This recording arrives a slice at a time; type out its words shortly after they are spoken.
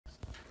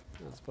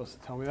That's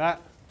supposed to tell me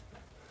that.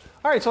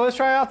 All right, so let's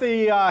try out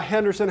the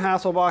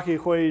Henderson-Hasselbalch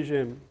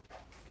equation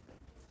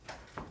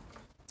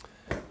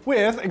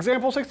with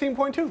example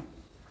 16.2.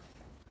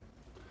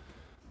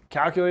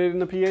 Calculating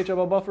the pH of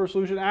a buffer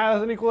solution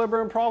as an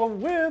equilibrium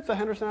problem with the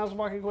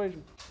Henderson-Hasselbalch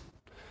equation.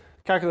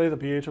 Calculate the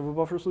pH of a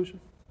buffer solution.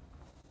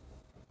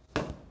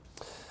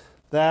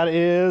 That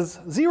is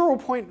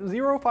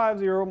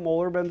 0.050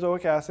 molar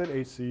benzoic acid,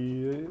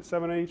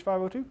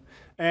 HC7H5O2,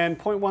 and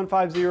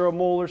 0.150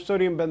 molar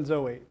sodium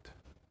benzoate.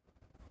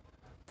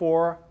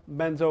 For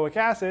benzoic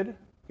acid,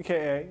 the Ka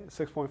is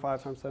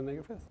 6.5 times 10 to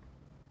the -5th.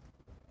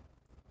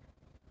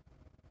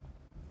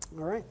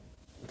 All right.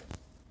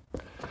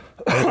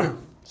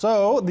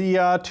 So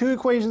the two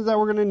equations that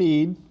we're going to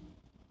need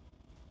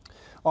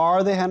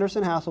are the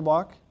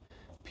Henderson-Hasselbalch,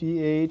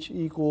 pH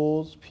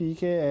equals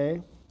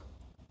pKa,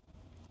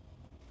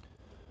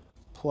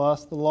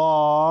 plus the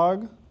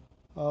log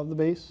of the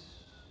base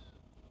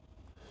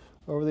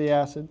over the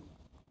acid.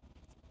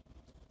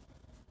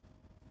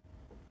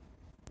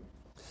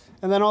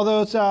 And then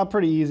although it's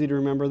pretty easy to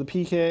remember, the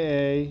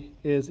pKa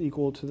is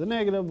equal to the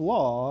negative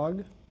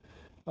log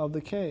of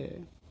the Ka.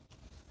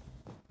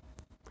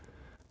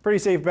 Pretty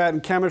safe bet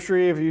in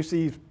chemistry. If you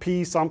see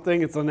P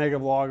something, it's the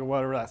negative log of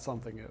whatever that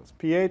something is.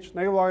 pH,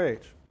 negative log of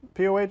H.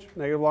 POH,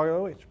 negative log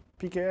of OH.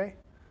 pKa,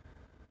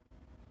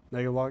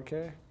 negative log of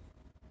Ka.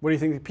 What do you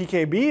think the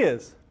pKb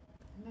is?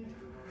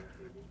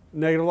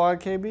 Negative log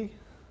of Kb.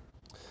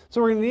 So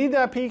we're going to need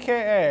that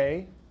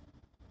pKa.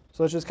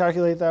 So let's just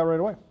calculate that right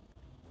away.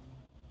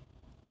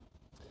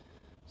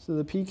 So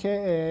the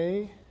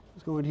pKa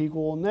is going to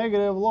equal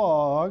negative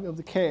log of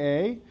the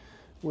Ka,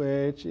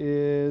 which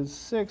is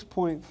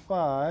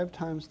 6.5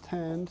 times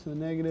 10 to the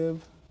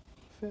 -5th.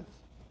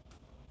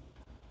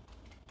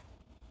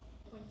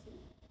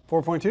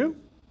 4.2?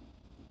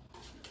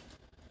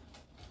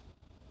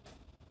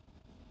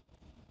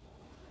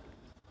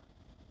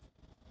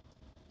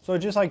 So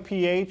just like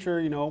pH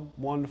or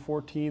 1 to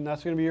 14,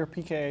 that's going to be your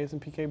pKa's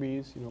and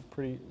pKb's,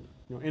 pretty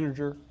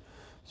integer,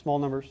 small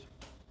numbers.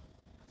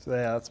 So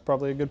yeah, that's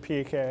probably a good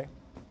pK.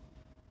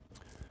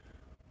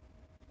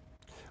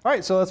 All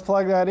right, so let's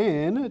plug that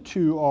in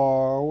to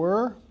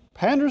our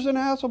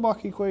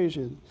Henderson-Hasselbalch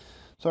equation.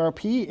 So our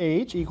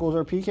pH equals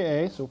our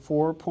pKa, so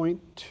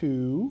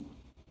 4.2.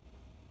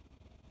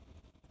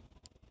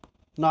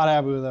 Not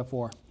happy with that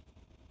 4.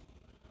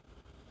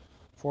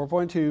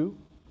 4.2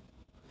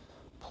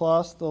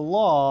 plus the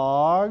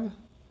log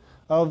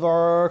of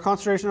our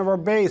concentration of our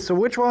base. So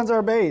which one's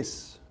our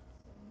base?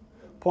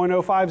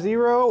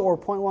 0.050 or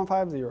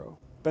 0.150?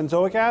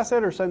 Benzoic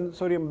acid or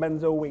sodium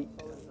benzoate?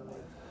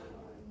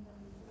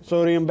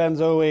 Sodium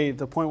benzoate,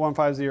 the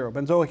 0.150.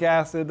 Benzoic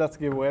acid, that's a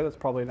giveaway. That's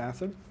probably an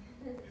acid.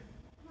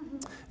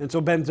 And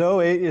so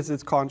benzoate is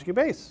its conjugate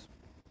base.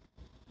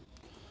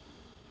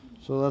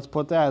 So let's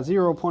put that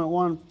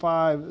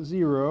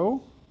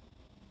 0.150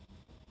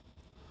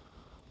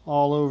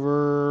 all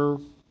over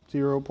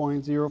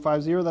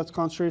 0.050. That's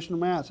concentration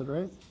of acid,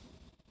 right?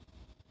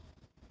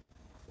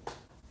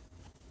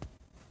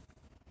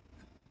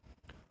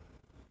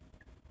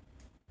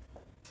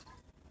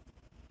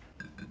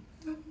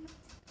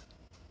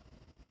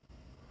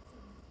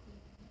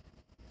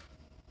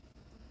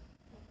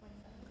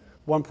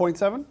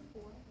 $1.7?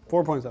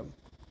 4.7.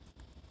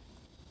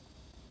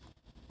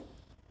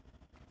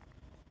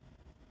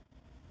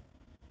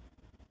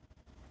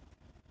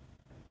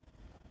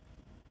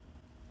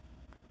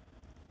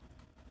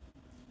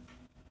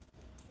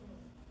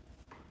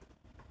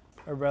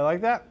 Everybody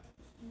like that?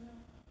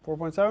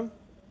 4.7?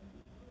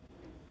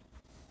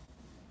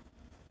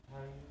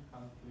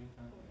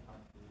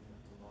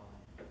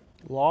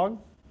 Log?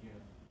 Yeah.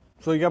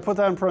 So you got to put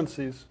that in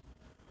parentheses.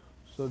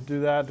 So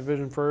do that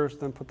division first,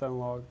 then put that in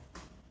log.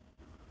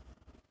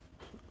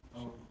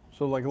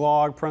 So like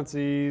log,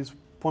 parentheses,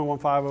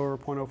 0.150 over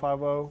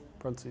 0.050,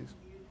 parentheses.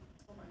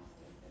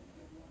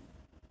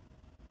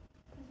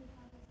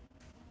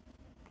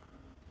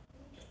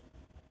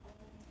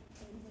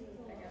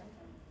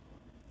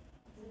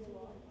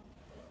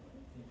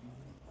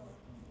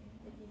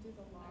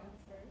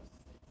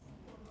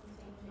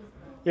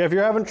 Yeah, if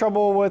you're having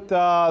trouble with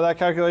that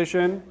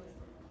calculation,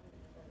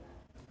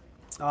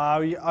 you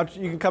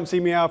can come see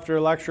me after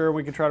lecture and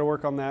we can try to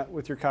work on that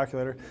with your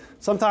calculator.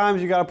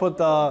 Sometimes you got to put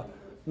the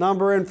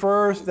number in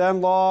first, then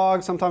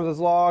log. Sometimes it's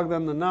log,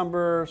 then the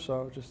number.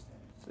 So just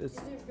it's. Is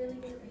it really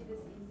going to be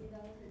this easy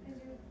though?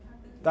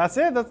 That's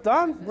it. That's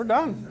done. We're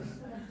done.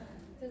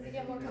 Does it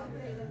get more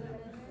complicated than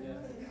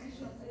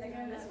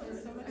this?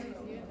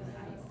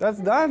 That's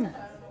done.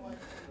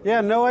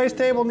 Yeah, no ice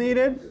table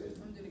needed.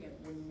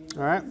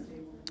 All right.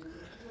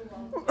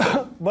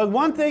 But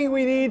one thing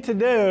we need to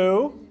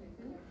do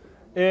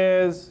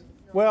is,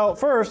 well,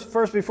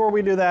 first before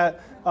we do that,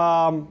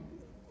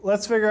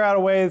 let's figure out a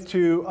way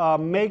to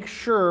make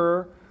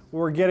sure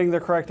we're getting the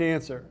correct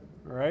answer.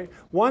 All right.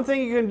 One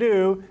thing you can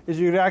do is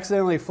you could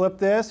accidentally flip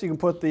this. You can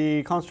put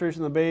the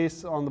concentration of the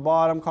base on the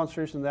bottom,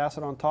 concentration of the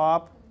acid on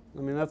top.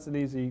 I mean, that's an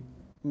easy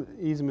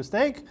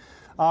mistake.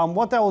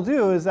 what that will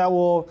do is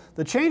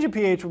the change in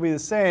pH will be the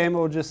same. It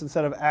will just,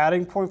 instead of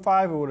adding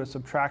 0.5, it would have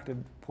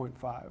subtracted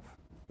 0.5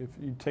 if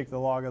you take the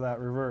log of that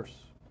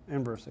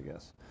inverse, I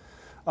guess.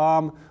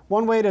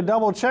 One way to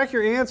double check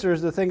your answer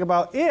is to think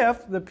about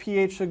if the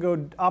pH should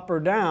go up or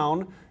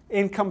down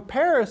in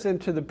comparison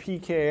to the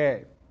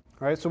pKa.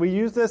 Right? So we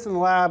use this in the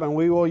lab, and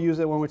we will use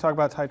it when we talk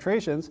about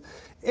titrations.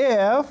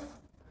 If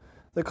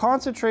the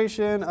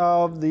concentration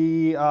of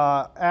the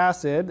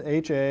acid,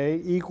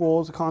 HA,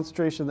 equals the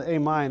concentration of the A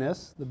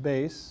minus, the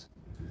base,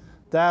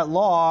 that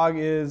log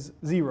is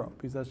 0,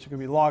 because that's going to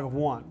be log of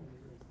 1.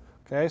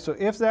 Okay, so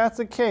if that's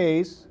the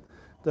case,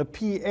 the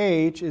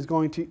pH is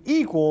going to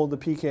equal the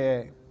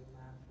pKa.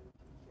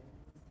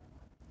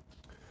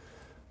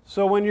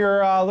 So when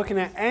you're looking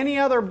at any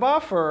other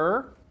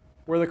buffer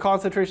where the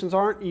concentrations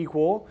aren't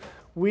equal,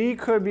 we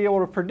could be able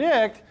to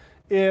predict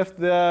if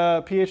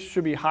the pH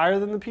should be higher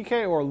than the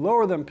pK or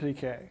lower than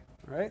pK.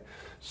 Right?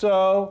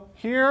 So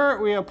here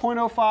we have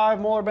 0.05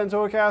 molar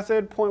benzoic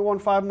acid,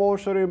 0.15 molar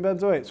sodium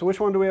benzoate. So which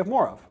one do we have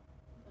more of?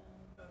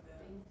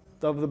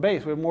 Of the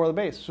base. We have more of the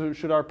base. So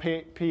should our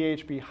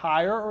pH be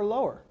higher or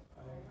lower?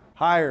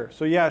 Higher.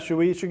 So yeah,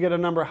 we should get a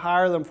number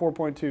higher than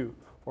 4.2,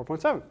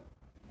 4.7.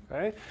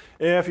 Okay?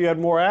 If you had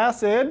more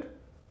acid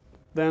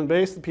than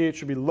base, the pH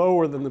should be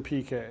lower than the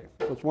pK.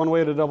 So it's one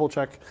way to double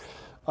check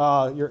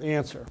your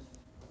answer.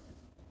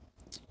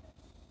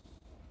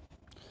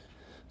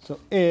 So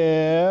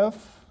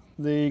if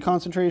the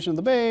concentration of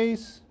the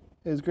base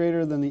is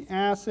greater than the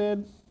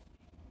acid,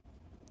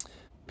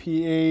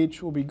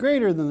 pH will be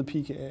greater than the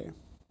pKa.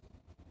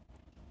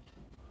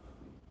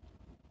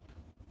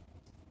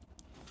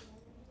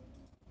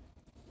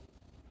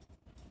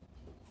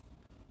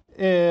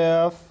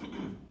 If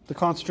the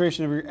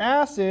concentration of your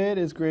acid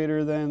is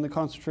greater than the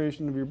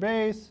concentration of your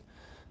base,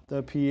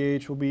 the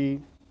pH will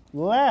be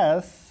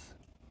less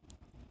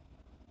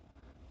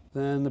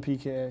than the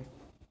pKa.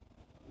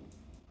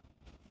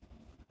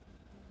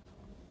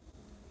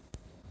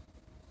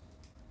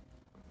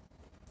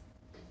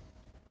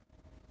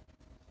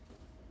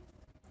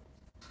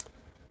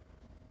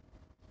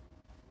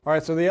 All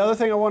right, so the other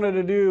thing I wanted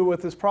to do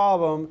with this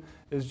problem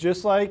is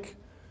just like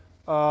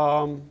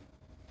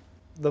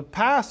the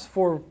past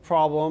 4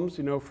 problems,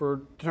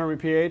 for determining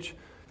pH,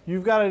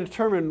 you've got to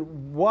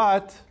determine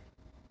what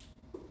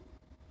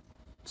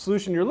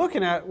solution you're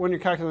looking at when you're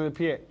calculating the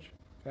pH.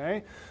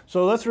 Okay?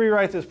 So let's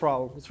rewrite this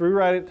problem. Let's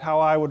rewrite it how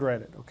I would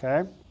write it.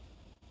 Okay?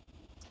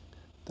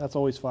 That's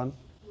always fun.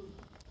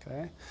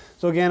 Okay?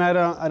 So again,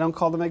 I don't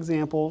call them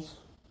examples.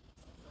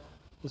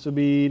 This would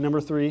be number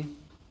 3.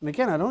 And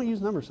again, I don't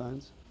use number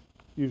signs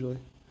usually.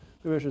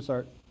 Maybe I should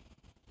start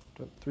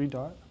 3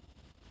 dot.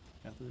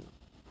 Yeah, 3 dot.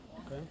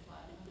 Okay.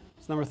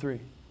 It's number 3. I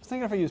was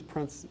thinking if I use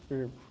parentheses.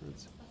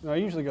 No, I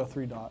usually go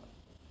 3 dot.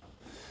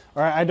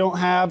 All right, I don't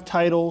have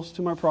titles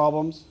to my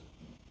problems.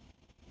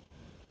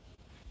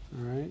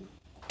 All right.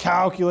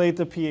 Calculate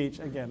the pH.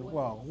 Again,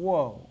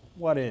 whoa,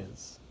 what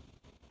is?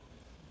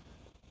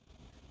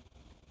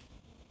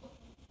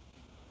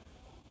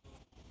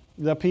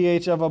 The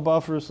pH of a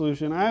buffer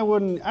solution. I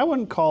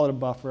wouldn't call it a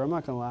buffer. I'm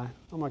not going to lie.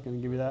 I'm not going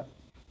to give you that.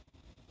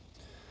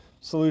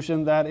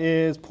 Solution that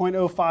is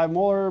 0.05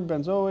 molar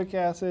benzoic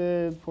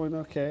acid, 4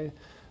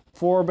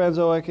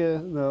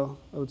 benzoic, no,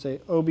 I would say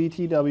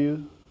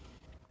OBTW,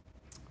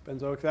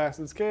 benzoic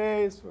acid's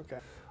case, okay.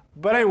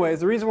 But anyways,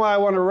 the reason why I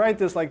want to write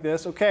this like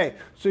this, okay,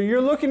 so you're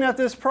looking at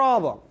this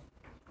problem.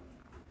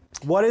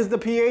 What is the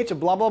pH of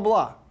blah, blah,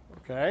 blah,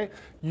 okay?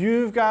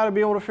 You've got to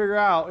be able to figure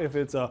out if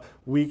it's a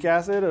weak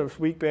acid, a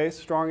weak base,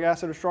 strong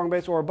acid, or strong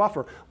base, or a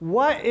buffer.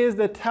 What is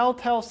the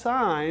telltale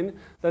sign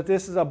that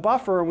this is a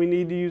buffer and we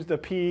need to use the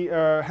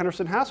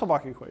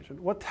Henderson-Hasselbalch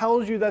equation? What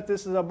tells you that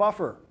this is a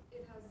buffer?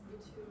 It has the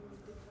 2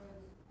 different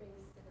base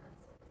and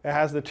acid. It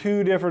has the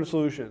 2 different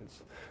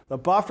solutions. The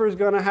buffer is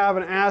going to have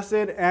an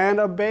acid and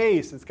a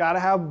base. It's got to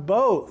have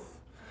both.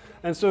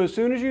 And so as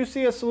soon as you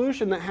see a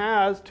solution that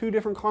has 2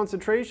 different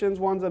concentrations,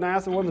 one's an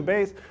acid, one's a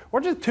base,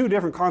 or just 2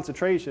 different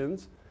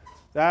concentrations,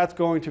 that's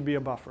going to be a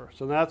buffer.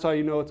 So that's how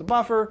you know it's a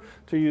buffer,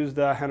 to use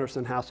the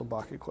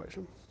Henderson-Hasselbalch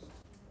equation.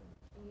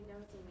 And you know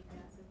it's a weak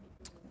acid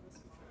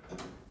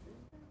because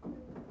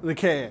of The the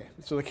small. Ka.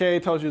 So the Ka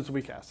tells you it's a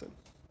weak acid.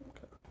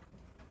 Okay.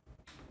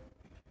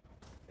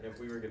 And if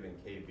we were given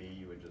Kb,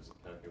 you would just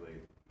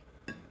calculate,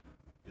 you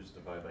just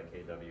divide by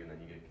Kw and then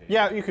you get K.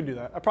 Yeah, you could do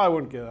that. I probably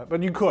wouldn't get that,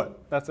 but you could.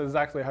 That's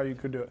exactly how you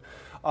could do it.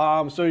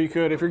 So you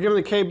could, if you're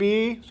given the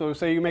Kb, so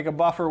say you make a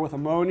buffer with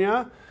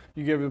ammonia,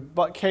 you give it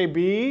Kb,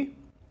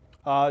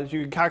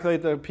 you can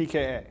calculate the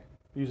pKa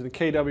using the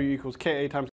Kw equals Ka times